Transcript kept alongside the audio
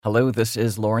Hello, this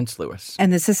is Lawrence Lewis.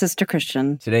 And this is Sister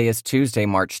Christian. Today is Tuesday,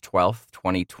 March 12th,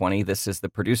 2020. This is the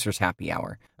Producer's Happy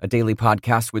Hour, a daily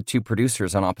podcast with two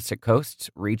producers on opposite coasts,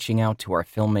 reaching out to our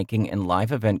filmmaking and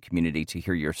live event community to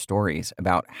hear your stories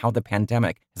about how the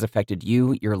pandemic has affected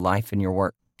you, your life, and your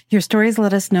work. Your stories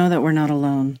let us know that we're not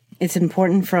alone. It's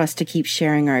important for us to keep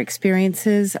sharing our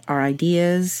experiences, our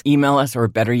ideas. Email us, or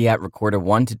better yet, record a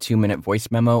 1 to 2 minute voice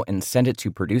memo and send it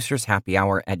to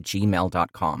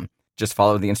producershappyhour@gmail.com. Just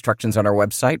follow the instructions on our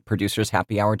website,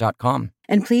 producershappyhour.com.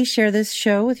 And please share this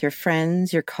show with your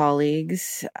friends, your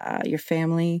colleagues, your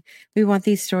family. We want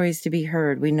these stories to be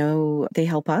heard. We know they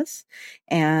help us,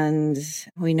 and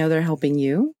we know they're helping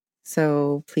you.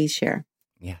 So please share.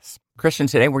 Yes. Christian,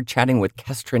 today we're chatting with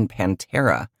Kestrin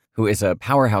Pantera, who is a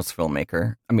powerhouse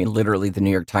filmmaker. I mean, literally, the New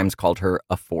York Times called her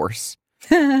a force.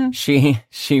 She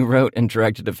wrote and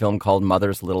directed a film called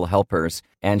Mother's Little Helpers,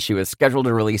 and she was scheduled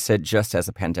to release it just as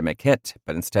a pandemic hit.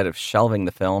 But instead of shelving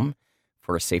the film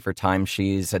for a safer time,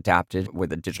 she's adapted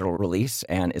with a digital release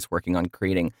and is working on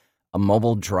creating a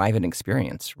mobile drive-in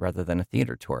experience rather than a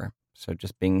theater tour. So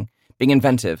just being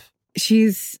inventive.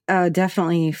 She's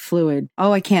definitely fluid.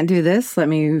 Oh, I can't do this. Let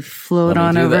me float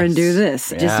on over and do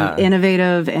this. Yeah. Just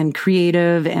innovative and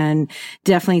creative and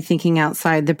definitely thinking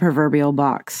outside the proverbial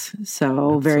box. So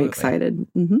Absolutely. Very excited.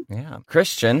 Mm-hmm. Yeah.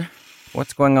 Christian,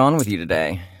 what's going on with you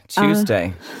today?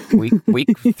 Tuesday, week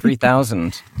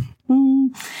 3000.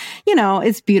 You know,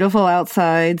 it's beautiful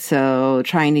outside, so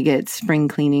trying to get spring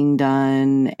cleaning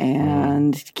done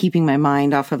and keeping my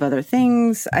mind off of other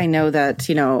things. I know that,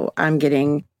 I'm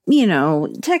getting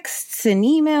texts and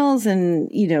emails and,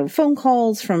 phone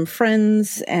calls from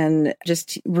friends and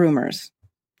just rumors.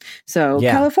 So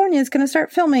California is going to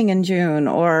start filming in June,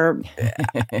 or,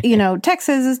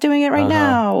 Texas is doing it right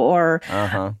now, or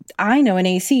I know an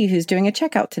AC who's doing a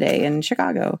checkout today in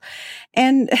Chicago.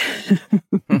 And,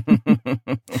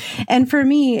 and for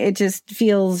me, it just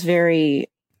feels very,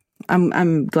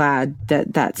 I'm glad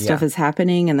that stuff is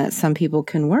happening and that some people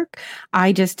can work.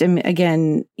 I just am,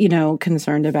 again,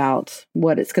 concerned about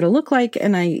what it's going to look like.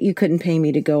 And you couldn't pay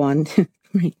me to go on.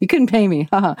 You couldn't pay me.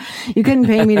 You couldn't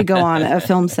pay me to go on a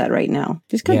film set right now.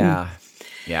 Just couldn't.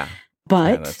 Yeah.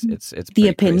 But it's the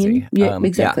opinion, crazy.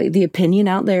 Exactly. The opinion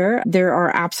out there, there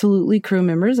are absolutely crew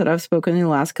members that I've spoken in the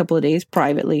last couple of days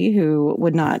privately who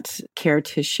would not care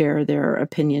to share their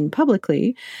opinion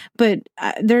publicly. But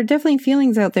there are definitely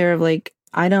feelings out there of like,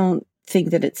 I don't think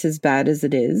that it's as bad as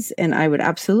it is, and I would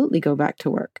absolutely go back to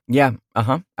work. Yeah.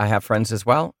 I have friends as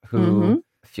well who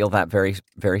feel that very,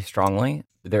 very strongly.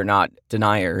 They're not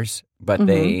deniers, but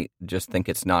they just think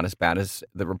it's not as bad as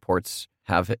the reports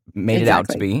have made it out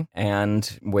to be.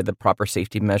 And with the proper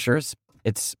safety measures,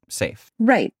 it's safe.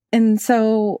 Right. And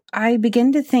so I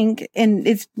begin to think,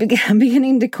 and I'm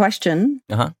beginning to question.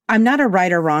 I'm not a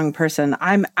right or wrong person.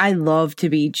 I love to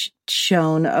be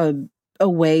shown a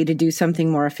way to do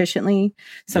something more efficiently,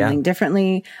 something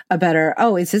differently,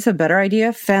 is this a better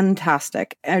idea?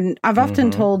 Fantastic. And I've often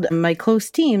told my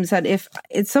close teams that if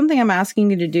it's something I'm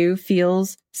asking you to do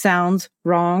sounds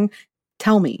wrong,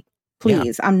 tell me,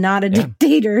 please. I'm not a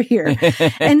dictator here.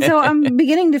 And so I'm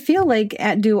beginning to feel like,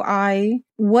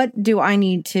 what do I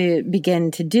need to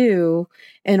begin to do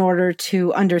in order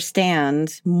to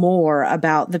understand more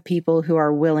about the people who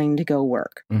are willing to go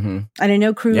work? And I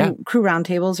know crew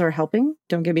roundtables are helping.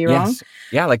 Don't get me wrong.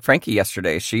 Yeah, like Frankie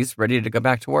yesterday. She's ready to go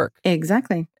back to work.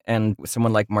 Exactly. And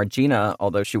someone like Margina,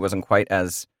 although she wasn't quite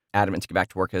as adamant to get back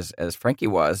to work as Frankie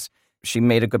was, she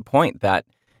made a good point that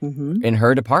in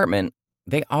her department,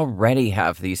 they already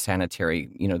have these sanitary,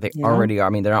 already are.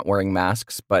 I mean, they're not wearing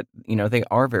masks, but, they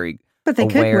are very But they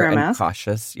could wear a mask.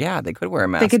 Cautious. Yeah, they could wear a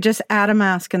mask. They could just add a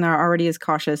mask and they're already as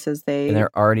cautious as they... And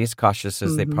they're already as cautious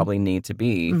as they probably need to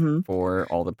be for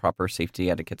all the proper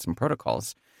safety etiquettes and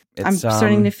protocols. I'm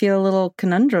starting to feel a little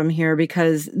conundrum here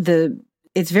because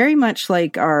it's very much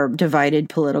like our divided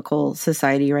political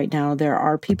society right now. There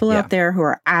are people out there who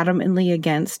are adamantly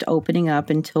against opening up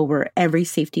until every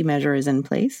safety measure is in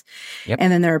place.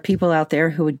 And then there are people out there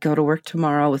who would go to work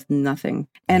tomorrow with nothing.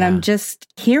 And I'm just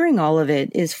hearing all of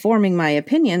it is forming my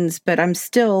opinions, but I'm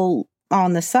still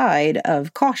on the side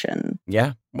of caution.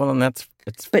 Yeah. Well, and it's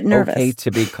but nervous. Okay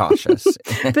to be cautious.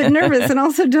 But nervous, and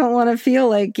also don't want to feel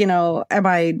like,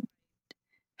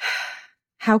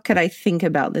 how could I think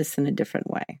about this in a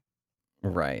different way?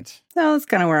 Right. No, that's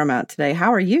kind of where I'm at today.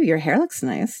 How are you? Your hair looks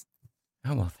nice.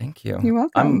 Oh, well, thank you. You're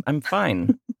welcome. I'm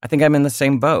fine. I think I'm in the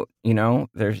same boat.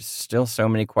 There's still so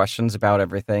many questions about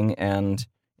everything. And,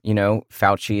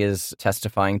 Fauci is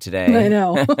testifying today. I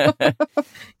know.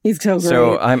 He's so great.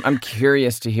 So I'm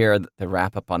curious to hear the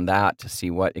wrap up on that, to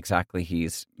see what exactly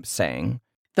he's saying.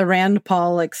 The Rand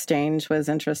Paul exchange was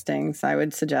interesting, so I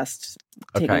would suggest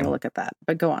taking a look at that.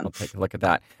 But go on. I'll take a look at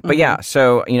that. But yeah,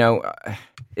 so,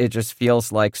 it just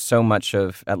feels like so much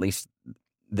of at least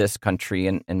this country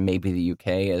and maybe the UK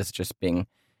is just being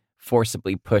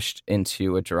forcibly pushed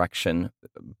into a direction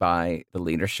by the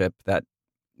leadership that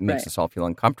makes us all feel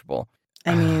uncomfortable.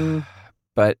 I mean...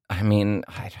 But I mean,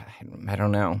 I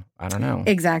don't know. I don't know.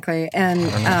 Exactly. And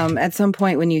at some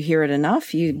point when you hear it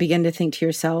enough, you begin to think to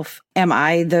yourself, am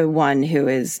I the one who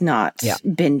is not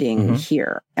bending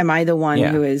here? Am I the one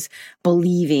who is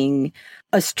believing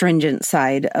a stringent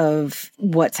side of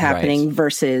what's happening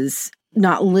versus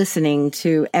not listening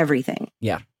to everything?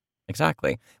 Yeah,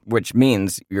 exactly. Which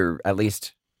means you're at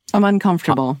least... I'm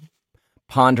uncomfortable.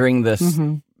 Pondering this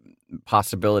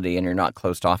possibility and you're not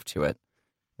closed off to it,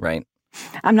 right?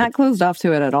 I'm not closed off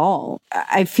to it at all.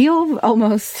 I feel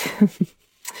almost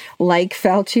like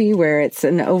Fauci, where it's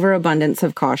an overabundance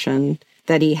of caution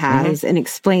that he has in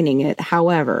explaining it.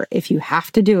 However, if you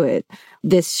have to do it,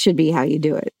 this should be how you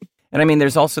do it. And I mean,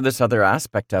 there's also this other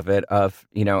aspect of it of,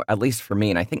 at least for me,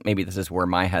 and I think maybe this is where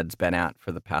my head's been at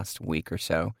for the past week or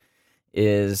so,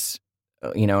 is,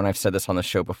 and I've said this on the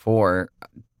show before,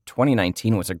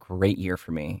 2019 was a great year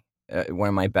for me. One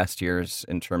of my best years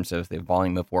in terms of the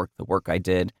volume of work, the work I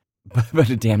did, but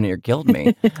it damn near killed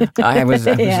me. I was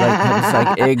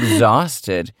like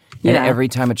exhausted. And every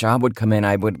time a job would come in,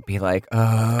 I would be like,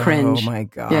 cringe. Oh my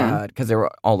God. Because they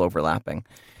were all overlapping.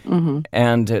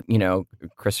 And,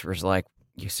 Christopher's like,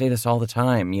 you say this all the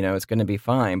time, it's going to be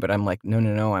fine. But I'm like,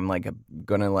 no. I'm like,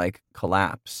 going to like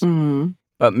collapse.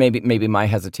 But maybe my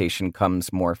hesitation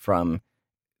comes more from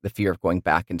the fear of going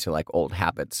back into like old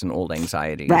habits and old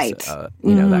anxieties, right? That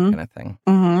kind of thing.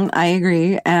 I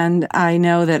agree. And I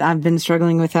know that I've been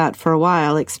struggling with that for a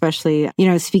while, especially,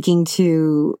 speaking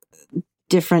to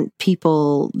different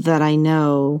people that I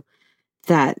know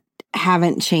that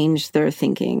haven't changed their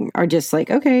thinking, are just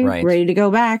like, okay, ready to go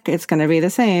back. It's going to be the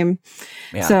same.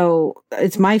 Yeah. So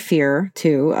it's my fear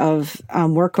too of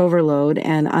work overload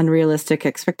and unrealistic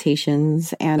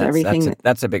expectations and everything.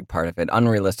 That's a big part of it.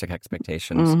 Unrealistic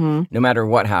expectations. No matter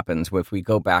what happens, if we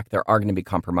go back, there are going to be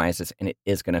compromises and it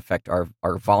is going to affect our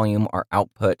volume, our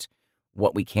output,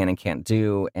 what we can and can't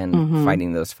do, and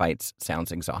fighting those fights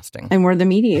sounds exhausting. And we're the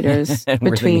mediators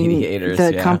between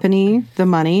the company, the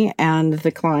money, and the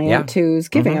client who's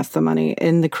giving us the money,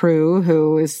 and the crew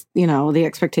who is, the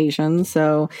expectations.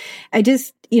 So I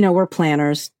just, we're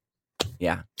planners.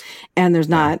 Yeah. And there's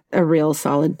not a real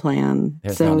solid plan.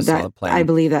 Solid plan. I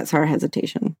believe that's our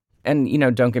hesitation. And,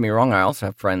 don't get me wrong, I also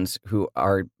have friends who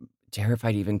are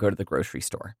terrified to even go to the grocery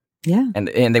store. Yeah. And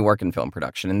they work in film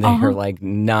production, and they're like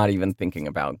not even thinking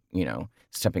about,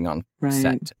 stepping on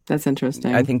set. That's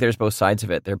interesting. I think there's both sides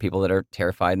of it. There are people that are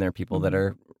terrified and there are people that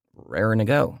are raring to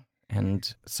go.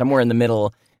 And somewhere in the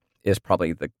middle is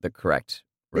probably the correct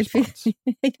response.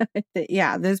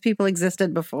 Yeah, those people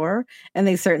existed before and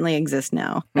they certainly exist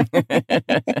now.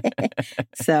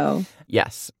 So.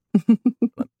 Yes.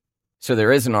 So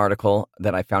there is an article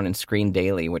that I found in Screen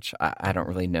Daily, which I don't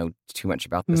really know too much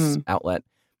about this outlet.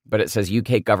 But it says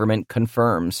UK government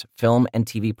confirms film and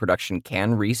TV production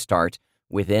can restart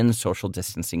within social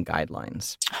distancing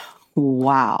guidelines.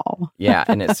 Wow. Yeah,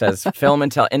 and it says film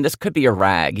and and this could be a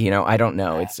rag, I don't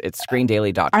know. It's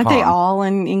screendaily.com. Aren't they all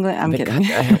in England? I'm kidding.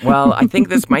 Well, I think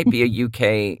this might be a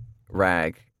UK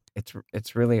rag.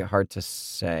 It's really hard to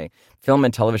say. Film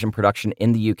and television production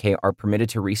in the UK are permitted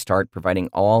to restart, providing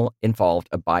all involved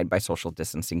abide by social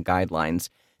distancing guidelines.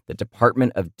 The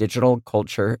Department of Digital,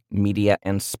 Culture, Media,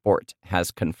 and Sport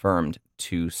has confirmed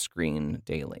to Screen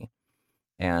Daily.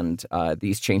 And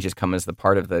these changes come as the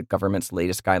part of the government's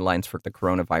latest guidelines for the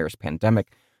coronavirus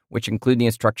pandemic, which include the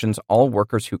instructions all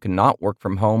workers who cannot work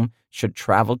from home should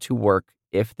travel to work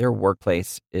if their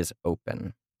workplace is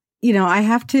open. I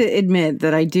have to admit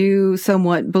that I do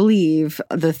somewhat believe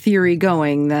the theory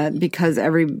going that because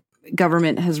every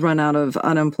government has run out of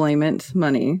unemployment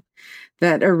money,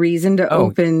 that a reason to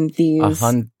open these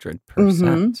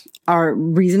 100%. Our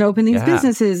reason to open these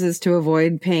businesses is to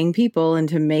avoid paying people and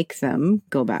to make them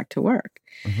go back to work.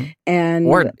 And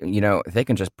or they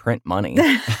can just print money.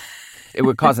 It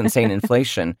would cause insane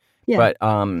inflation. But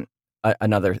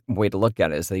another way to look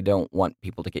at it is they don't want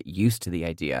people to get used to the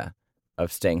idea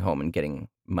of staying home and getting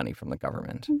money from the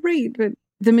government. Right, but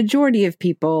the majority of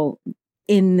people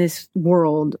in this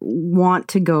world want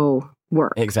to go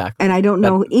work. Exactly. And I don't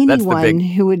know anyone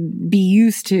who would be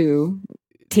used to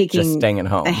taking just staying at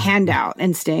home, a handout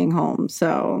and staying home.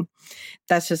 So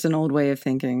that's just an old way of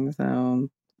thinking. So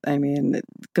I mean, it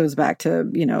goes back to,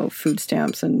 food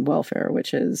stamps and welfare,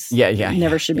 which is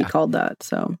never should be called that.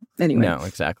 So anyway. No,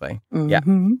 exactly. Mm-hmm. Yeah.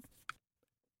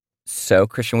 So,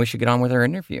 Christian, we should get on with our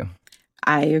interview.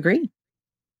 I agree.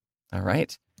 All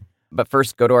right. But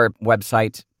first, go to our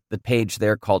website. The page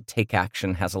there called Take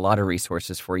Action has a lot of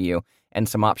resources for you and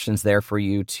some options there for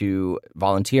you to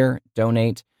volunteer,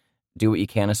 donate, do what you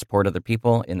can to support other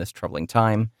people in this troubling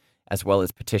time, as well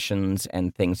as petitions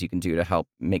and things you can do to help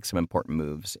make some important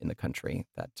moves in the country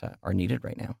that are needed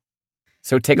right now.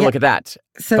 So take a look at that.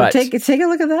 So take a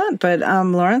look at that. But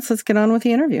Lawrence, let's get on with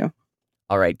the interview.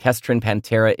 All right. Kestrin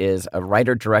Pantera is a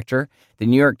writer-director. The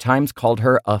New York Times called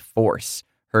her a force.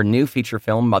 Her new feature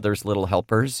film, Mother's Little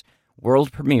Helpers,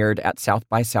 world premiered at South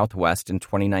by Southwest in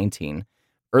 2019.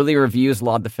 Early reviews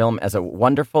laud the film as a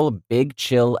wonderful, Big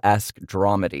Chill-esque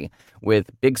dramedy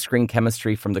with big screen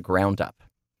chemistry from the ground up.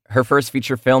 Her first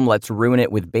feature film, Let's Ruin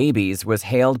It with Babies, was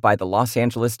hailed by the Los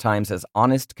Angeles Times as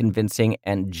honest, convincing,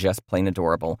 and just plain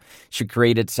adorable. She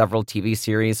created several TV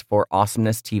series for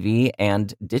Awesomeness TV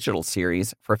and digital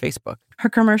series for Facebook. Her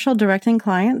commercial directing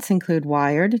clients include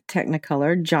Wired,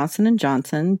 Technicolor, Johnson &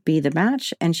 Johnson, Be the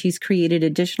Match, and she's created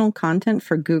additional content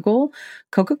for Google,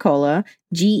 Coca-Cola,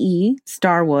 GE,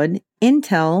 Starwood,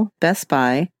 Intel, Best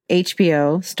Buy,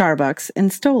 HBO, Starbucks, and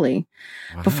Stoli.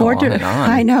 Wow,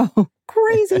 I know.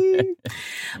 Crazy.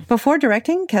 Before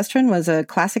directing, Kestrin was a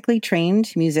classically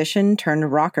trained musician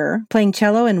turned rocker, playing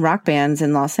cello in rock bands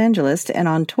in Los Angeles and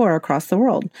on tour across the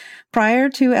world. Prior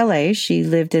to LA, she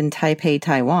lived in Taipei,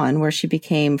 Taiwan, where she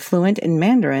became fluent in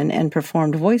Mandarin and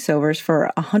performed voiceovers for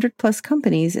 100+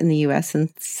 companies in the U.S.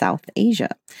 and South Asia.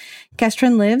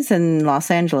 Kestrin lives in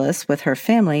Los Angeles with her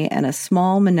family and a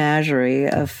small menagerie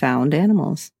of found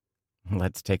animals.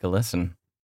 Let's take a listen.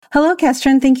 Hello,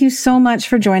 Kestrin. Thank you so much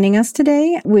for joining us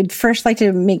today. We'd first like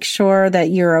to make sure that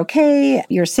you're okay,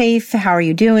 you're safe. How are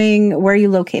you doing? Where are you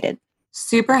located?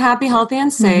 Super happy, healthy,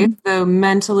 and safe. Though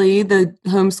mentally, the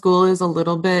homeschool is a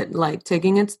little bit like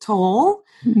taking its toll,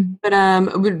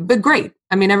 but great.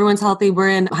 I mean, everyone's healthy. We're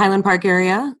in Highland Park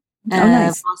area,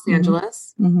 nice. Los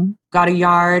Angeles. Got a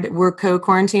yard. We're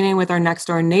co-quarantining with our next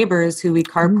door neighbors who we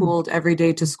carpooled every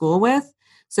day to school with.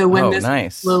 So when this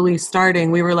was slowly starting,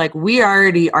 we were like, we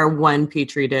already are one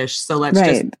petri dish. So let's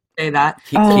just say that.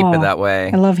 Keep it that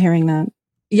way. I love hearing that.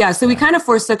 Yeah. So we kind of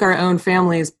forsook our own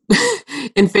families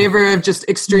in favor of just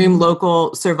extreme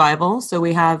local survival. So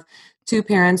we have two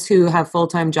parents who have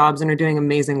full-time jobs and are doing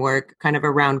amazing work kind of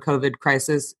around COVID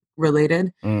crisis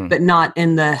related, but not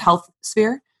in the health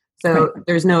sphere. So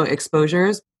there's no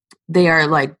exposures. They are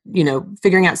like,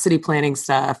 figuring out city planning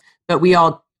stuff, but we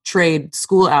all trade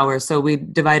school hours. So we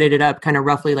divided it up kind of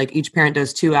roughly, like each parent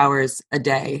does 2 hours a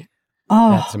day.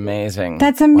 Oh, that's amazing.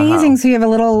 That's amazing. Wow. So you have a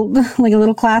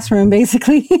little classroom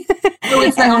basically. So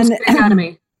it's the homeschool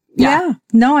academy. Yeah.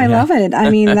 No, I love it. I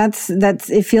mean, that's,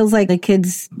 it feels like the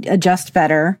kids adjust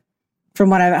better from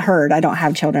what I've heard. I don't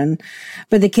have children,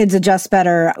 but the kids adjust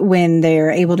better when they're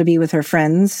able to be with their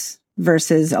friends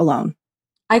versus alone.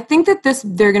 I think that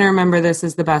they're going to remember this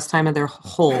as the best time of their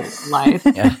whole life.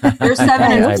 They're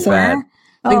 7 and 4.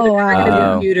 Like they're going to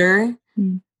be computer.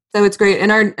 So it's great.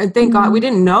 And thank God we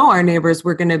didn't know our neighbors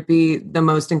were going to be the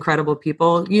most incredible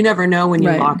people. You never know when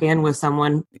you walk in with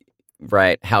someone.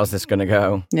 Right. How's this going to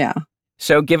go? Yeah.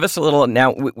 So give us a little,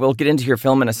 now we'll get into your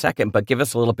film in a second, but give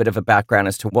us a little bit of a background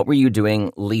as to what were you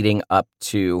doing leading up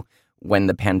to when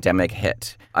the pandemic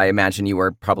hit? I imagine you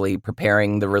were probably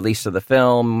preparing the release of the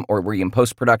film, or were you in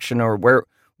post-production, or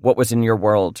what was in your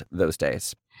world those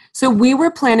days? So we were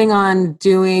planning on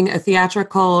doing a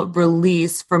theatrical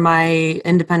release for my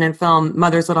independent film,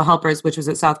 Mother's Little Helpers, which was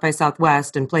at South by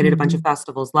Southwest and played at a bunch of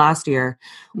festivals last year.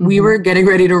 We were getting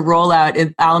ready to roll out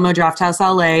at Alamo Drafthouse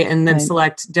LA and then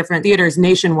select different theaters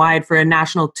nationwide for a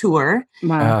national tour.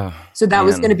 Wow. So that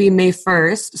was going to be May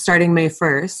 1st, starting May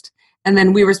 1st. And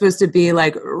then we were supposed to be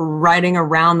like riding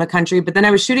around the country, but then I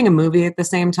was shooting a movie at the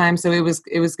same time. So it was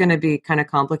going to be kind of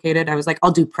complicated. I was like, I'll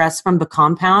do press from the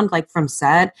compound, like from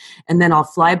set, and then I'll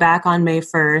fly back on May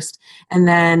 1st. And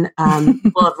then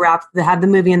we'll have the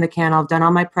movie in the can. I'll have done all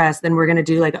my press. Then we're going to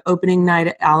do like an opening night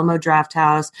at Alamo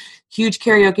Drafthouse, huge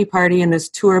karaoke party in this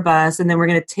tour bus. And then we're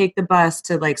going to take the bus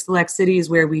to like select cities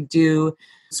where we do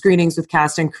screenings with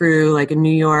cast and crew, like in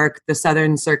New York, the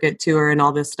Southern Circuit tour and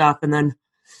all this stuff. And then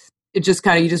it just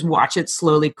kind of, you just watch it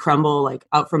slowly crumble like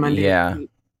out from under your feet.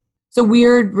 So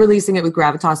we're releasing it with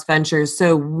Gravitas Ventures.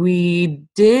 So we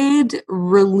did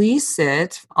release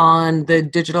it on the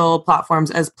digital platforms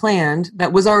as planned.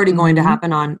 That was already going to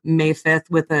happen on May 5th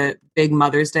with a big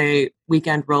Mother's Day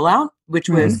weekend rollout, which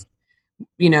was,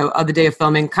 the day of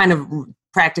filming, kind of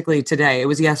practically today. It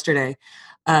was yesterday.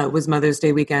 was Mother's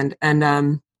Day weekend.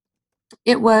 And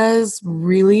it was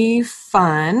really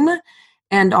fun.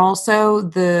 And also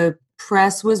the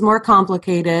press was more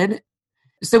complicated.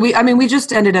 So we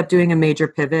just ended up doing a major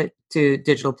pivot to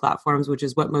digital platforms, which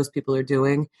is what most people are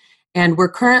doing. And we're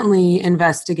currently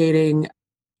investigating,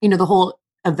 the whole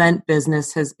event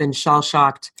business has been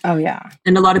shell-shocked. Oh, yeah.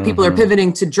 And a lot of people are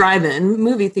pivoting to drive-in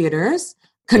movie theaters.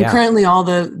 Concurrently, all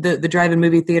the drive-in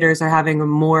movie theaters are having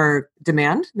more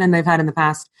demand than they've had in the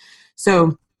past.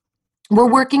 So we're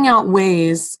working out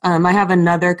ways. I have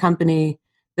another company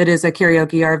that is a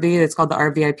karaoke RV. It's called the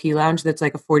RVIP Lounge. That's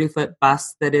like a 40-foot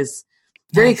bus that is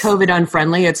very COVID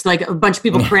unfriendly. It's like a bunch of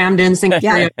people crammed in singing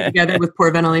karaoke together with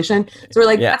poor ventilation. So we're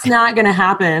like, that's not going to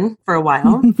happen for a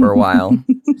while.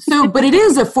 But it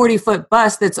is a 40-foot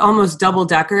bus that's almost double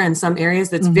decker in some areas.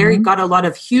 That's got a lot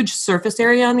of huge surface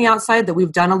area on the outside that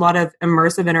we've done a lot of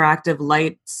immersive interactive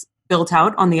lights built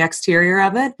out on the exterior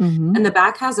of it. And the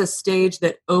back has a stage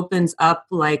that opens up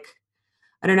like,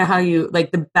 I don't know how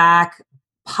the back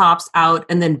pops out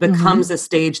and then becomes a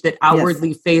stage that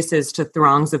outwardly faces to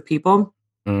throngs of people.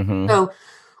 So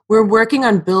we're working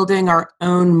on building our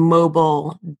own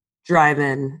mobile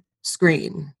drive-in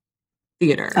screen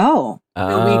theater. So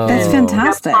that's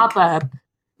fantastic. Pop-up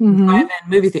drive-in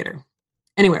movie theater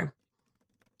anywhere.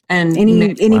 And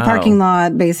any parking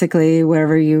lot, basically,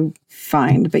 wherever you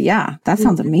find. But yeah, that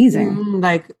sounds amazing.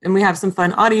 And we have some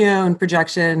fun audio and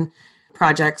projection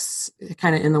projects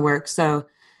kind of in the works. So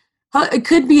it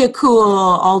could be a cool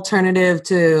alternative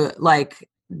to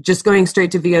just going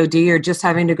straight to VOD or just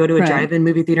having to go to a drive-in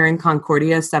movie theater in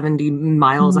Concordia, 70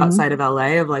 miles outside of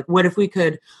LA, of what if we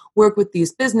could work with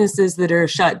these businesses that are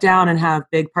shut down and have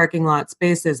big parking lot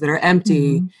spaces that are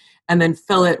empty and then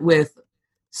fill it with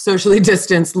socially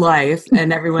distanced life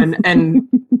and everyone and,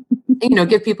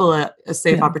 give people a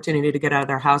safe opportunity to get out of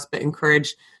their house, but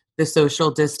encourage the social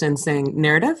distancing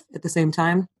narrative at the same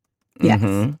time.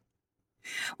 Yes.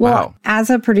 Well,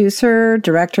 as a producer,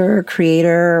 director,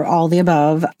 creator, all the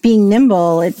above, being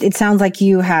nimble, it sounds like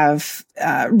you have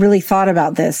really thought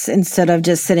about this instead of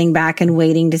just sitting back and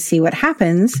waiting to see what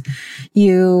happens.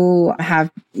 You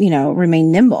have,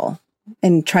 remained nimble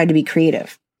and tried to be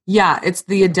creative. Yeah, it's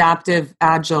the adaptive,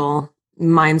 agile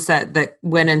mindset that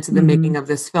went into the making of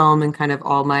this film and kind of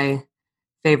all my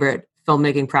favorite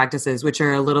filmmaking practices, which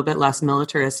are a little bit less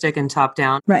militaristic and top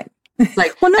down. Right. Every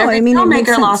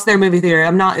filmmaker lost their movie theater.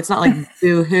 It's not like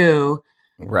boo-hoo.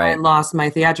 I lost my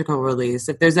theatrical release.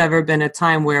 If there's ever been a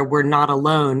time where we're not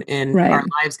alone in our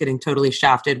lives getting totally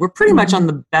shafted, we're pretty much on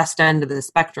the best end of the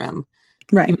spectrum.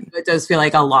 Right. Even though it does feel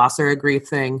like a loss or a grief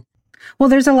thing. Well,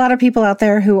 there's a lot of people out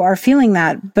there who are feeling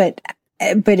that, but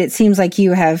it seems like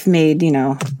you have made,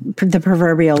 the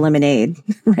proverbial lemonade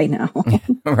right now.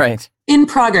 Right. In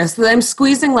progress. I'm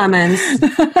squeezing lemons.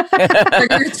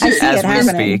 As we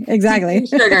speak. Exactly.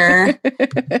 Sugar.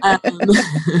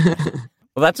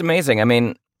 Well, that's amazing. I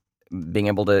mean, being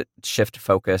able to shift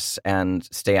focus and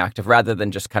stay active rather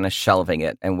than just kind of shelving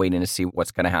it and waiting to see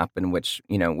what's going to happen, which,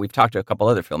 we've talked to a couple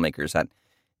other filmmakers that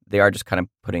they are just kind of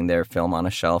putting their film on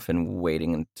a shelf and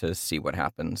waiting to see what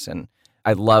happens. And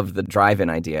I love the drive-in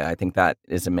idea. I think that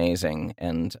is amazing.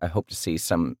 And I hope to see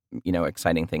some,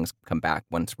 exciting things come back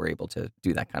once we're able to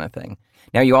do that kind of thing.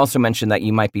 Now, you also mentioned that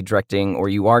you might be directing, or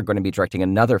you are going to be directing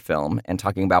another film and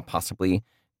talking about possibly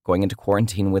going into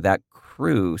quarantine with that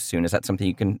crew soon. Is that something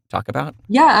you can talk about?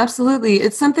 Yeah, absolutely.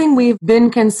 It's something we've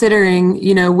been considering,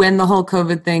 when the whole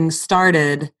COVID thing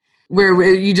started,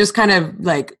 where you just kind of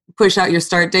push out your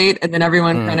start date and then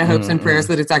everyone kind of hopes and prayers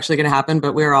that it's actually going to happen.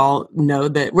 But we're all know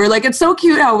that we're it's so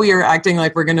cute how we are acting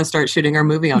like we're going to start shooting our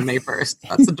movie on May 1st.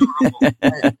 That's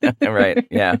adorable. Right.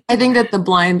 Yeah. I think that the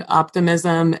blind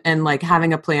optimism and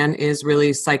having a plan is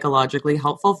really psychologically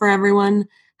helpful for everyone.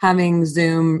 Having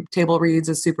Zoom table reads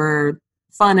is super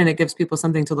fun and it gives people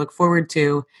something to look forward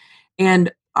to.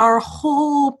 And our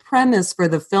whole premise for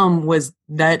the film was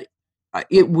that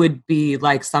it would be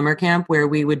like summer camp, where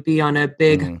we would be on a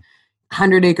big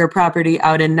 100-acre property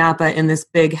out in Napa in this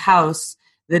big house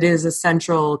that is a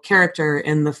central character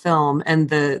in the film. And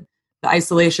the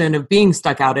isolation of being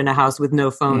stuck out in a house with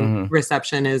no phone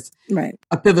reception is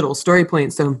a pivotal story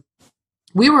point. So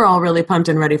we were all really pumped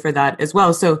and ready for that as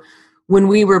well. So when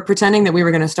we were pretending that we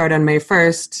were going to start on May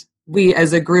 1st, we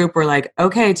as a group were like,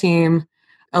 okay, team.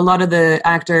 A lot of the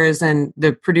actors and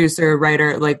the producer,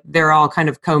 writer, they're all kind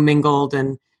of commingled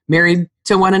and married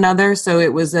to one another. So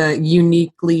it was a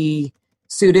uniquely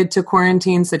suited to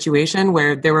quarantine situation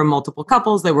where there were multiple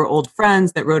couples that were old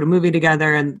friends that wrote a movie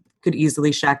together and could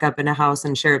easily shack up in a house,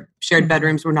 and shared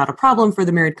bedrooms were not a problem for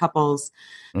the married couples.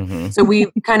 So we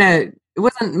kind of it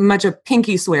wasn't much a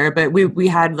pinky swear, but we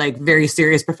had like very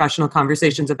serious professional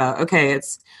conversations about, okay,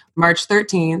 it's March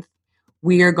 13th.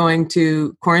 We are going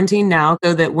to quarantine now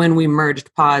so that when we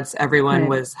merged pods, everyone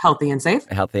was healthy and safe.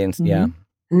 Healthy and yeah.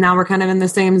 Now we're kind of in the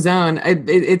same zone.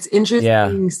 It's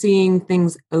interesting seeing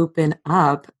things open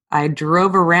up. I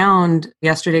drove around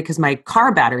yesterday because my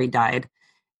car battery died.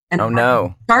 And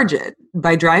charge it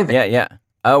by driving. Yeah.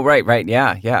 Oh, right.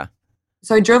 Yeah.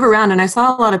 So I drove around and I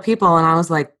saw a lot of people and I was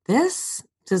like, this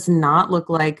does not look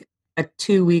like a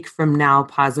 2 week from now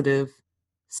positive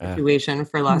situation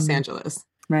for Los Angeles.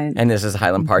 Right. And this is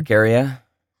Highland Park area?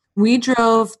 We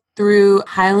drove through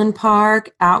Highland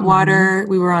Park, Atwater.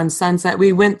 We were on Sunset.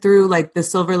 We went through like the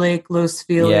Silver Lake, Los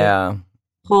Feliz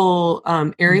whole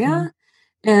area.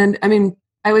 And I mean,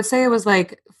 I would say it was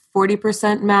like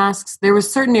 40% masks. There were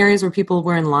certain areas where people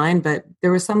were in line, but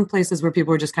there were some places where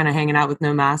people were just kind of hanging out with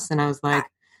no masks. And I was like,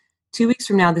 2 weeks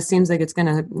from now, this seems like it's going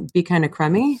to be kind of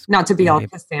crummy. Not to be all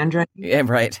Cassandra. Yeah,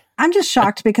 right. I'm just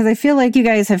shocked because I feel like you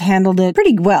guys have handled it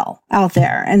pretty well out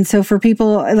there. And so for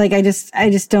people, like, I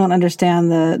just don't understand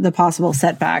the possible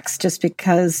setbacks just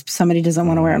because somebody doesn't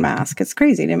want to wear a mask. It's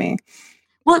crazy to me.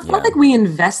 Well, it felt like we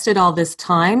invested all this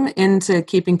time into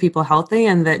keeping people healthy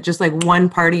and that just like one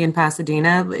party in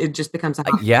Pasadena, it just becomes a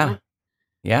hospital.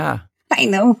 Yeah. I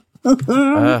know.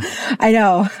 I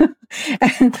know.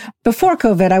 Before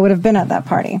COVID, I would have been at that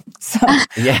party. So, I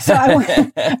mean,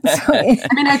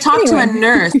 I talked to a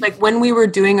nurse, like when we were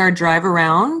doing our drive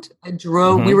around,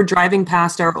 we were driving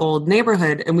past our old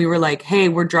neighborhood and we were like, hey,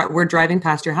 we're driving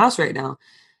past your house right now.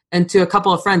 And to a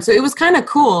couple of friends. So it was kind of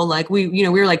cool. Like we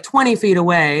were like 20 feet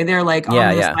away. They're like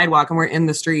on the sidewalk and we're in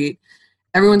the street.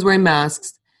 Everyone's wearing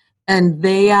masks. And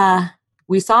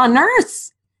we saw a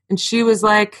nurse and she was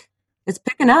like, it's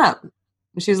picking up. And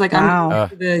she was like, I'm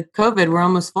the COVID. We're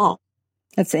almost full.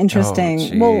 That's interesting.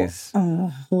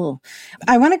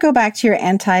 I want to go back to your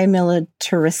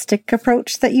anti-militaristic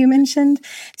approach that you mentioned.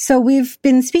 So we've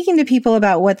been speaking to people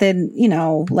about what they'd,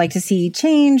 like to see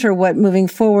change or what moving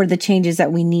forward the changes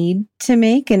that we need to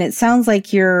make. And it sounds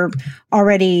like you're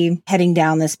already heading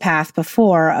down this path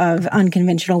before of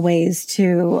unconventional ways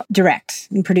to direct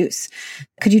and produce.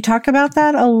 Could you talk about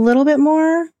that a little bit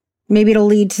more? Maybe it'll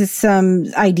lead to some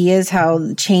ideas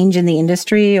how change in the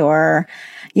industry or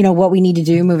what we need to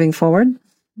do moving forward?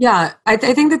 Yeah, I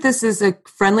think that this is a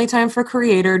friendly time for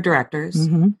creator directors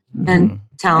and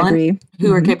talent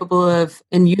who are capable of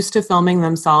and used to filming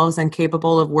themselves and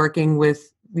capable of working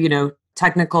with,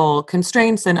 technical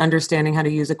constraints and understanding how to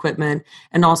use equipment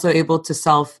and also able to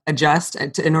self-adjust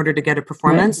in order to get a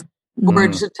performance. Or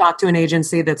to talk to an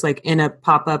agency that's like in a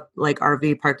pop-up like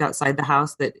RV parked outside the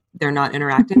house that they're not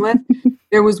interacting with.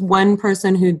 There was one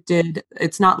person who did,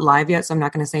 it's not live yet, so I'm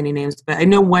not going to say any names, but I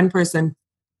know one person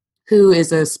who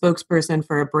is a spokesperson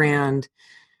for a brand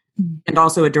and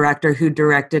also a director who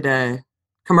directed a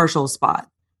commercial spot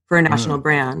for a national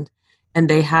brand. And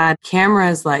they had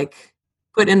cameras like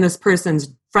put in this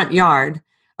person's front yard.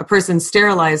 A person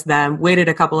sterilized them, waited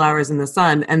a couple hours in the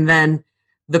sun, and then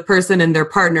the person and their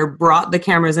partner brought the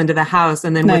cameras into the house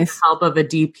and then with the help of a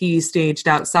DP staged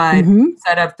outside,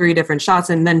 set up 3 different shots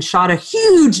and then shot a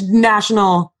huge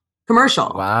national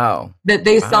commercial. Wow. That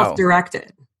they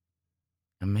self-directed.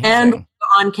 Amazing. And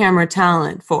on-camera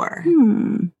talent for.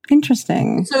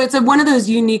 Interesting. So it's one of those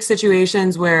unique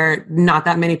situations where not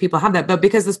that many people have that, but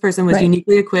because this person was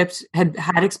uniquely equipped, had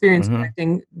experience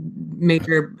directing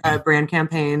major brand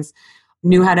campaigns,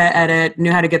 knew how to edit,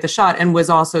 knew how to get the shot, and was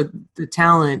also the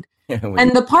talent.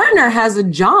 And the partner has a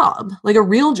job, like a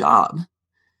real job.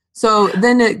 So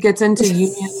then it gets into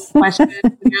union questions.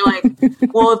 You're like,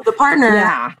 well, if the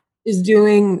partner is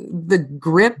doing the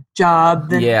grip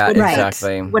job, then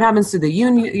exactly. What happens to the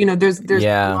union? There's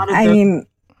a lot of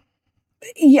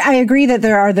I agree that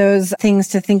there are those things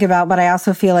to think about, but I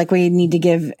also feel like we need to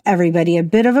give everybody a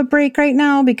bit of a break right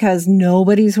now because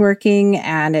nobody's working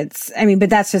and but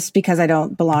that's just because I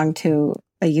don't belong to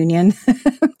a union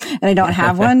and I don't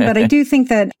have one. But I do think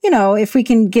that, if we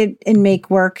can get and make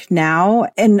work now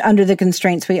and under the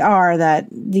constraints we are, that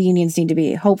the unions need to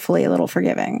be hopefully a little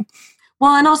forgiving.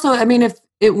 Well, and also, if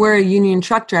it were a union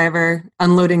truck driver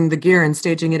unloading the gear and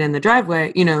staging it in the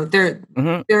driveway, there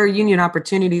are union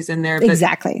opportunities in there. But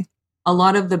exactly. A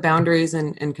lot of the boundaries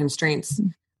and constraints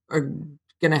are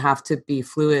going to have to be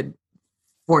fluid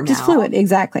for now. Just fluid.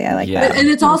 Exactly. I like that. And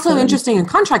it's also interesting in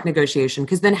contract negotiation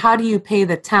because then how do you pay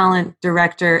the talent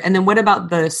director? And then what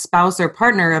about the spouse or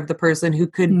partner of the person who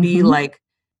could be like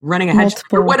running a hedge fund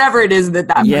or whatever it is that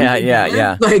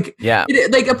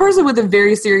like a person with a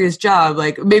very serious job,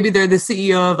 like maybe they're the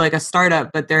CEO of like a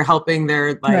startup, but they're helping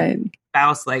their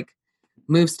spouse like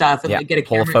move stuff and like get a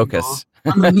pull camera focus.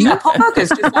 Pull focus.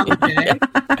 Just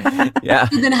okay. Yeah.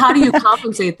 So then how do you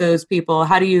compensate those people?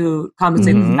 How do you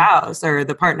compensate the spouse or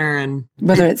the partner? And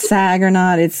whether it's SAG or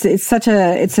not, I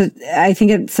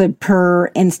think it's a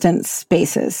per instance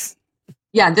basis.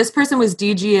 Yeah. This person was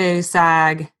DGA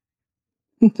SAG.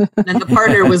 And the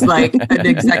partner was like an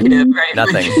executive, right?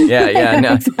 Nothing. Yeah.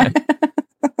 No.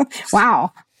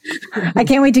 Wow. I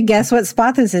can't wait to guess what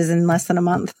spot this is in less than a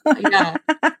month. Yeah.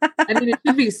 I mean, it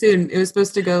should be soon. It was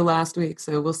supposed to go last week,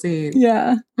 so we'll see.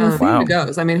 Yeah. We'll see how it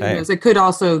goes. I mean, who knows? It could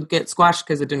also get squashed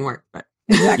because it didn't work. But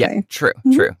exactly. Yeah,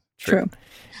 true.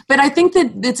 But I think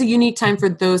that it's a unique time for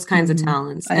those kinds of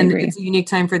talents. I agree. It's a unique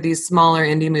time for these smaller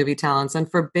indie movie talents. And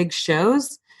for big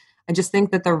shows, I just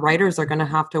think that the writers are going to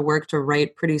have to work to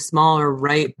write pretty small or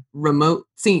write remote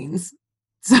scenes.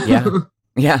 So,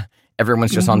 yeah.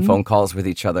 Everyone's just on phone calls with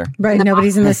each other. Right.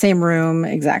 Nobody's in the same room.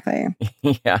 Exactly.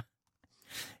 Yeah.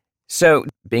 So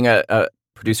being a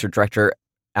producer, director,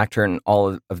 actor, and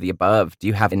all of the above, do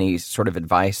you have any sort of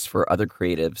advice for other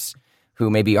creatives who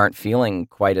maybe aren't feeling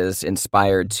quite as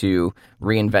inspired to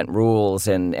reinvent rules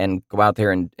and go out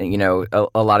there and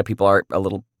a lot of people are a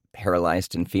little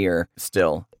paralyzed in fear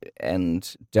still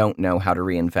and don't know how to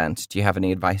reinvent. Do you have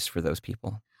any advice for those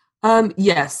people?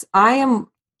 Yes, I am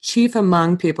chief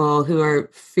among people who are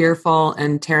fearful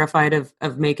and terrified of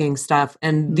making stuff.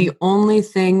 And the only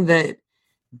thing that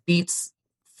beats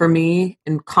for me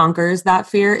and conquers that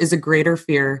fear is a greater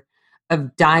fear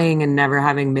of dying and never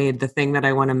having made the thing that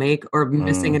I want to make or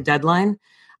missing a deadline.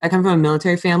 I come from a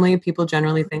military family. People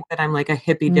generally think that I'm like a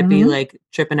hippy dippy, like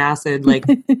tripping acid, like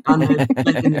on the,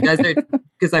 like in the desert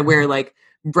because I wear like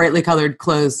brightly colored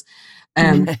clothes.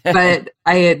 But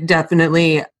I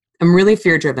definitely am really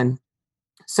fear driven.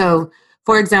 So,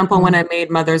 for example, when I made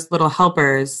Mother's Little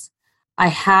Helpers, I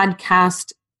had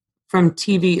cast from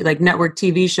TV, like network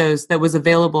TV shows that was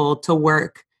available to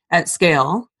work at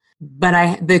scale.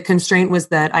 But the constraint was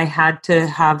that I had to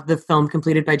have the film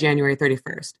completed by January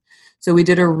 31st. So we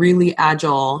did a really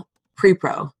agile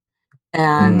pre-pro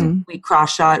and we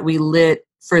cross-shot, we lit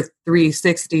for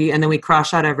 360 and then we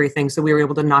cross-shot everything. So we were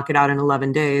able to knock it out in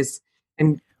 11 days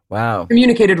and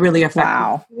communicated really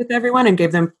effectively with everyone and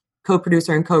gave them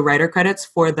co-producer and co-writer credits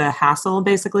for the hassle,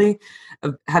 basically,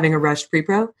 of having a rushed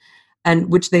pre-pro,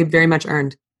 and which they very much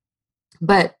earned.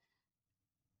 But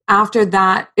after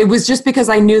that, it was just because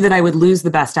I knew that I would lose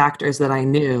the best actors that I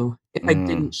knew if I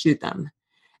didn't shoot them.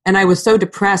 And I was so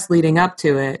depressed leading up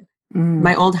to it.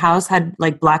 My old house had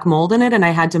like black mold in it and I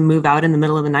had to move out in the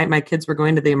middle of the night. My kids were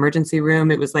going to the emergency room.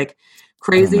 It was like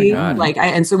crazy.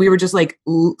 And so we were just like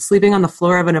sleeping on the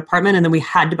floor of an apartment and then we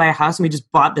had to buy a house and we just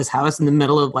bought this house in the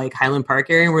middle of like Highland Park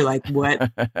area. And we're like, what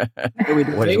are we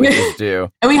doing? What do we just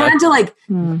do? And we had to like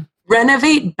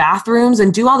renovate bathrooms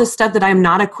and do all this stuff that I'm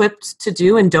not equipped to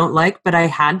do and don't like, but I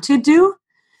had to do.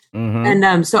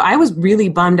 And so I was really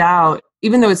bummed out,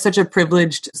 even though it's such a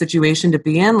privileged situation to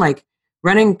be in, like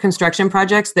running construction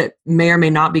projects that may or may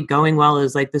not be going well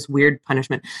is like this weird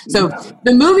punishment. So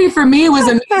the movie for me was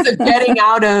a means of getting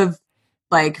out of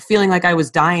like feeling like I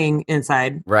was dying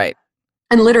inside. Right.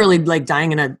 And literally like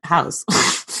dying in a house.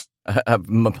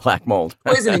 Black mold.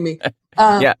 Poisoning me.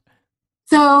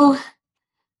 So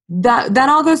that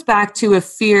all goes back to a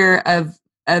fear of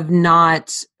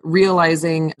not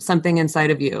realizing something inside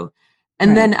of you.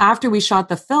 And then after we shot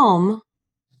the film,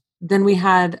 then we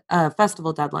had a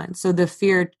festival deadline. So the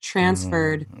fear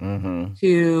transferred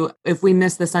to if we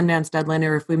miss the Sundance deadline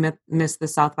or if we miss the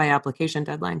South by application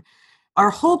deadline.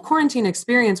 Our whole quarantine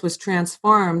experience was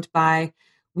transformed by,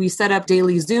 we set up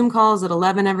daily Zoom calls at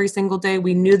 11 every single day.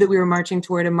 We knew that we were marching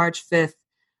toward a March 5th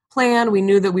plan. We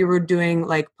knew that we were doing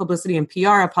like publicity and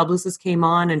PR. A publicist came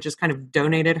on and just kind of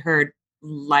donated her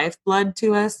lifeblood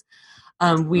to us.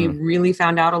 We really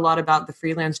found out a lot about the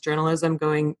freelance journalism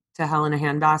going to hell in a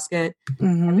handbasket.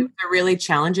 And it was a really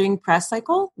challenging press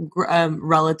cycle,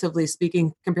 relatively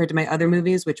speaking, compared to my other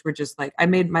movies, which were just like,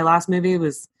 my last movie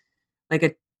was like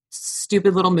a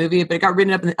stupid little movie, but it got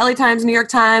written up in the LA Times, New York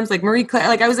Times, like Marie Claire,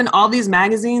 like I was in all these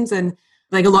magazines and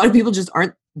like a lot of people just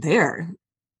aren't there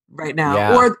right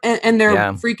now and they're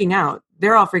freaking out.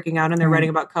 They're all freaking out and they're writing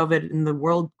about COVID and the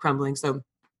world crumbling. So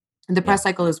the press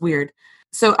cycle is weird.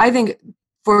 So I think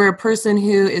for a person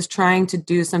who is trying to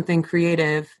do something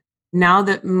creative, now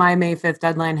that my May 5th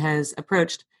deadline has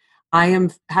approached, I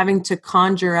am having to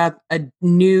conjure up a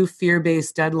new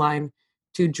fear-based deadline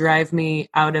to drive me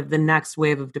out of the next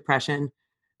wave of depression.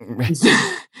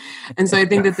 And so I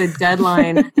think that the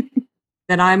deadline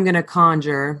that I'm going to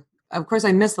conjure of course,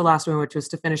 I missed the last one, which was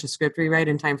to finish a script rewrite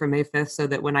in time for May 5th, so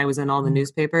that when I was in all the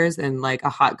newspapers and like a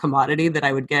hot commodity, that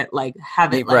I would get like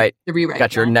have it like, the rewrite.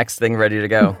 Got your next thing ready to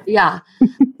go. Yeah.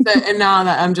 So, and now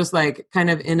that I'm just like kind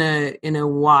of in a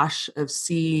wash of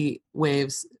sea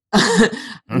waves,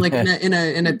 like in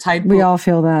a tide pool. We all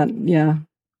feel that, yeah.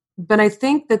 But I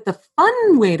think that the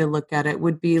fun way to look at it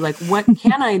would be like, what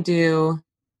can I do?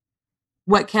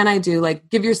 What can I do? Like,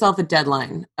 give yourself a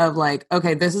deadline of like,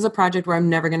 okay, this is a project where I'm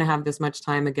never going to have this much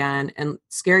time again, and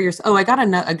scare yourself. Oh, I got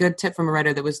a good tip from a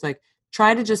writer that was like,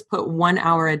 try to just put 1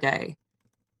 hour a day.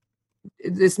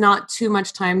 It's not too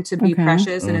much time to be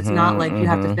precious, and it's not like you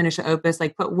have to finish an opus.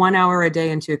 Like, put 1 hour a day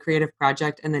into a creative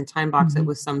project and then time box it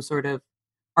with some sort of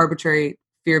arbitrary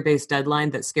fear-based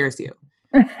deadline that scares you.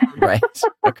 Right.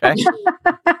 Okay.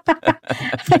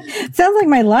 Sounds like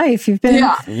my life. You've been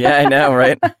yeah, I know,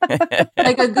 right?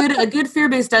 Like a good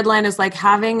fear-based deadline is like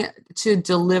having to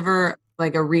deliver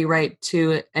like a rewrite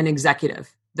to an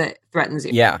executive that threatens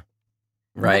you. Yeah.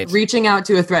 Right. Like reaching out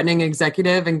to a threatening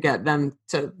executive and get them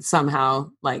to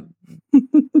somehow like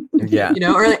yeah. You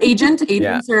know, or agents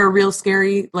are a real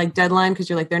scary like deadline because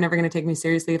you're like, they're never going to take me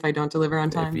seriously if I don't deliver on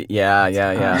time.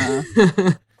 Yeah.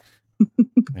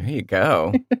 There you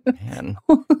go, man.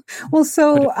 Well,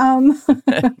 so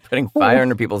putting fire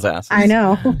under people's asses. I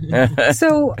know.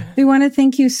 So we want to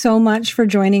thank you so much for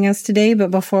joining us today.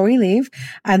 But before we leave,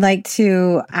 I'd like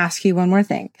to ask you one more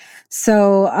thing.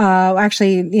 So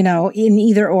actually, you know, in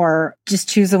either or, just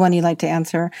choose the one you'd like to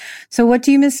answer. So what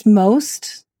do you miss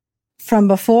most from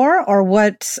before, or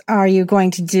what are you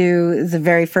going to do the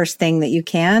very first thing that you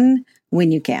can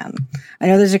when you can? I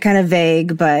know those are kind of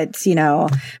vague, but, you know,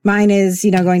 mine is, you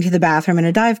know, going to the bathroom in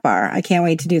a dive bar. I can't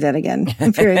wait to do that again.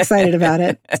 I'm very excited about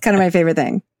it. It's kind of my favorite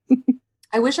thing.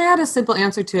 I wish I had a simple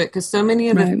answer to it, because so many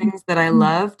of the things that I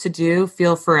love to do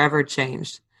feel forever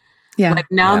changed. Yeah. Like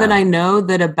now that I know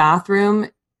that a bathroom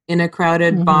in a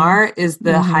crowded bar is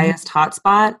the highest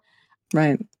hotspot.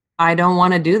 Right. I don't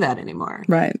want to do that anymore.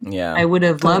 Right. Yeah. I would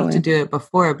have loved to do it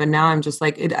before, but now I'm just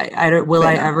like, will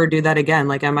I ever do that again?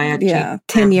 Like, am I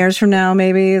 10 years from now,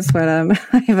 maybe is what I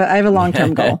have a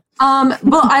long-term goal.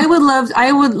 Well,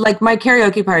 I would like my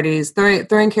karaoke parties,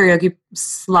 throwing karaoke,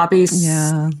 sloppy,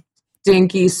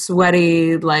 stinky,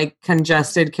 sweaty, like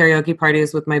congested karaoke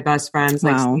parties with my best friends,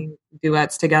 like singing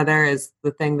duets together is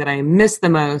the thing that I miss the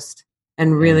most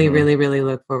and really, really, really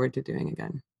look forward to doing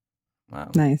again. Wow.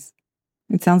 Nice.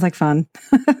 It sounds like fun.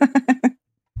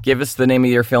 Give us the name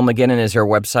of your film again, and is there a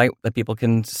website that people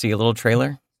can see a little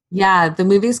trailer? Yeah, the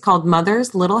movie's called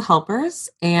Mother's Little Helpers,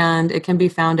 and it can be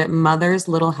found at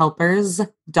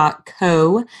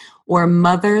motherslittlehelpers.co or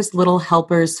Mother's Little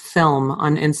Helpers Film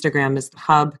on Instagram is the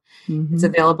hub. It's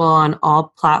available on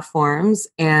all platforms,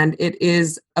 and it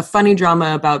is a funny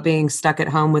drama about being stuck at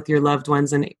home with your loved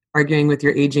ones and arguing with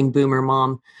your aging boomer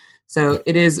mom. So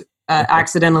it is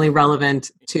accidentally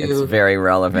relevant to it's very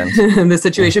relevant the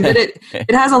situation, but it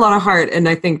has a lot of heart, and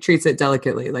I think treats it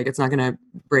delicately. Like it's not going to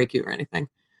break you or anything.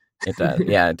 It does.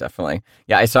 Yeah, definitely.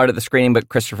 Yeah, I saw it at the screening, but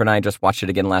Christopher and I just watched it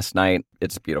again last night.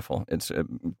 It's beautiful. It's a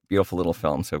beautiful little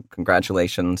film. So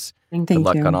congratulations. Good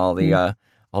luck on all the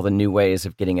new ways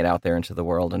of getting it out there into the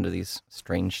world under these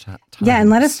strange times. Yeah, and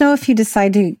let us know if you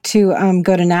decide to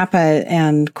go to Napa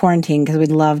and quarantine, because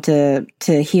we'd love to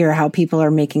hear how people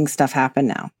are making stuff happen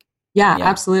now. Yeah,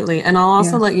 absolutely. And I'll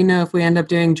also let you know if we end up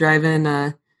doing drive-in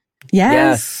mobile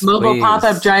please.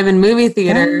 Pop-up drive-in movie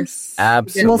theater. Yes.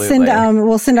 Absolutely.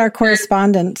 We'll send our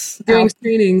correspondent doing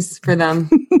screenings for them.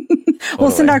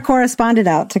 We'll send our correspondent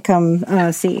out to come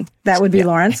see. That would be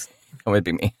Lawrence. It would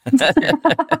be me.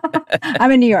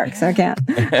 I'm in New York, so I can't.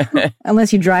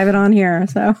 Unless you drive it on here.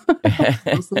 So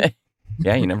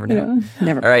yeah, you never know.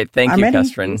 Never. All right. Thank you,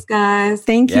 Kestrin. Thanks, guys.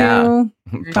 Thank you.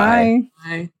 Bye.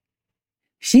 Bye.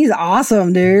 She's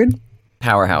awesome, dude.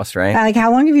 Powerhouse, right? Like,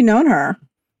 how long have you known her?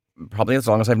 Probably as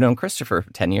long as I've known Christopher.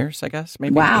 10 years, I guess.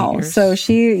 Maybe. Wow. 8 years. So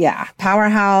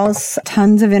powerhouse,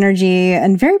 tons of energy,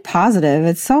 and very positive.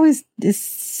 It's so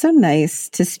nice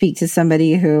to speak to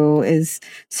somebody who is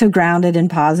so grounded and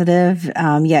positive,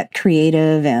 yet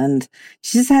creative, and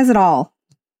she just has it all.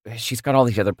 She's got all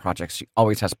these other projects. She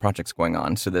always has projects going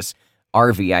on. So this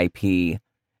RVIP,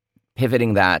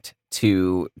 pivoting that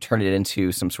to turn it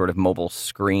into some sort of mobile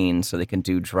screen so they can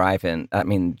do drive-in. I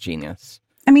mean, genius.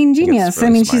 Genius.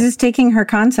 Really she's just taking her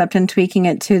concept and tweaking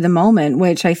it to the moment,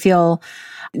 which I feel,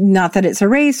 not that it's a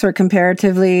race or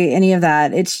comparatively any of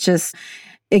that. It's just,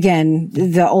 again,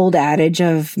 the old adage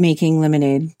of making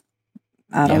lemonade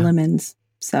out of lemons.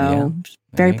 So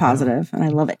very positive, and I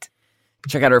love it.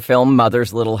 Check out her film,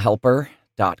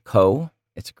 motherslittlehelper.co.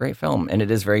 It's a great film, and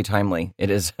it is very timely. It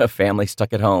is a family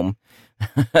stuck at home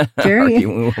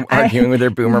arguing with her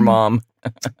boomer mom.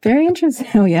 Very interesting.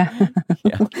 Oh, yeah.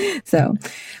 So,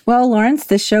 well, Lawrence,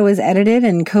 this show is edited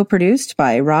and co-produced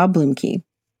by Rob Blumke.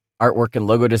 Artwork and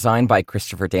logo design by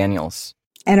Christopher Daniels.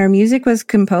 And our music was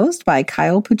composed by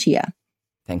Kyle Puccia.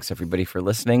 Thanks, everybody, for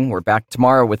listening. We're back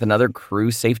tomorrow with another crew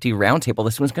safety roundtable.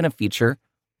 This one's going to feature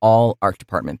all art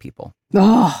department people.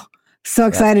 Oh, so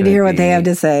excited to hear what they have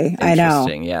to say. I know.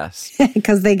 Yes.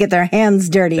 Because they get their hands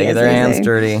dirty. They get their hands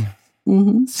dirty.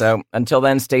 Mm-hmm. So until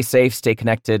then, stay safe, stay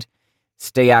connected,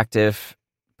 stay active,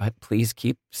 but please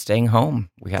keep staying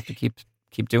home. We have to keep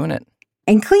doing it.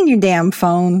 And clean your damn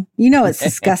phone. You know it's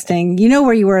disgusting. You know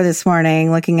where you were this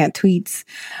morning looking at tweets.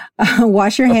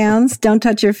 Wash your hands. Don't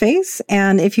touch your face.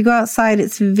 And if you go outside,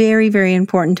 it's very, very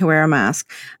important to wear a mask.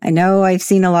 I know I've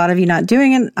seen a lot of you not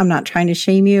doing it. I'm not trying to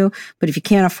shame you, but if you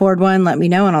can't afford one, let me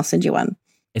know and I'll send you one.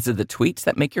 Is it the tweets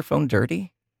that make your phone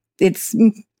dirty? It's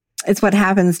what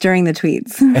happens during the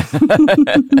tweets.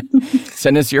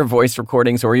 Send us your voice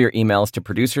recordings or your emails to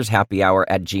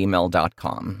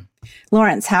producershappyhour@gmail.com.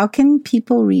 Lawrence, how can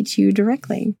people reach you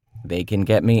directly? They can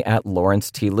get me at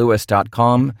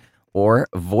lawrencetLewis.com or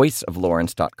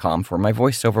voiceoflawrence.com for my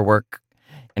voiceover work.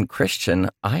 And Christian,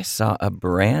 I saw a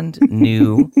brand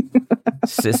new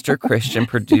Sister Christian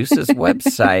Produces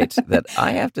website that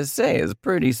I have to say is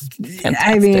pretty fantastic.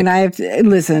 I mean,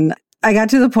 listen, I got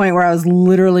to the point where I was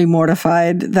literally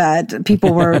mortified that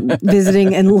people were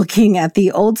visiting and looking at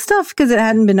the old stuff because it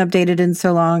hadn't been updated in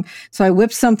so long. So I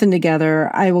whipped something together.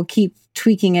 I will keep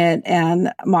tweaking it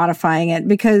and modifying it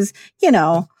because,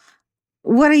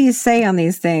 what do you say on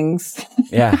these things?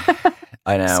 Yeah,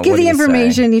 I know. Just give the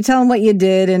information. You tell them what you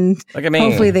did and look at me.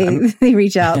 Hopefully they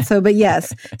reach out. So, but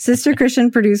yes,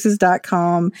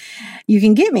 sisterchristianproduces.com. You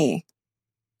can get me.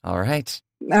 All right.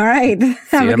 All right.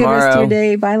 Have a good rest of your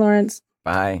day. Bye, Lawrence.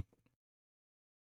 Bye.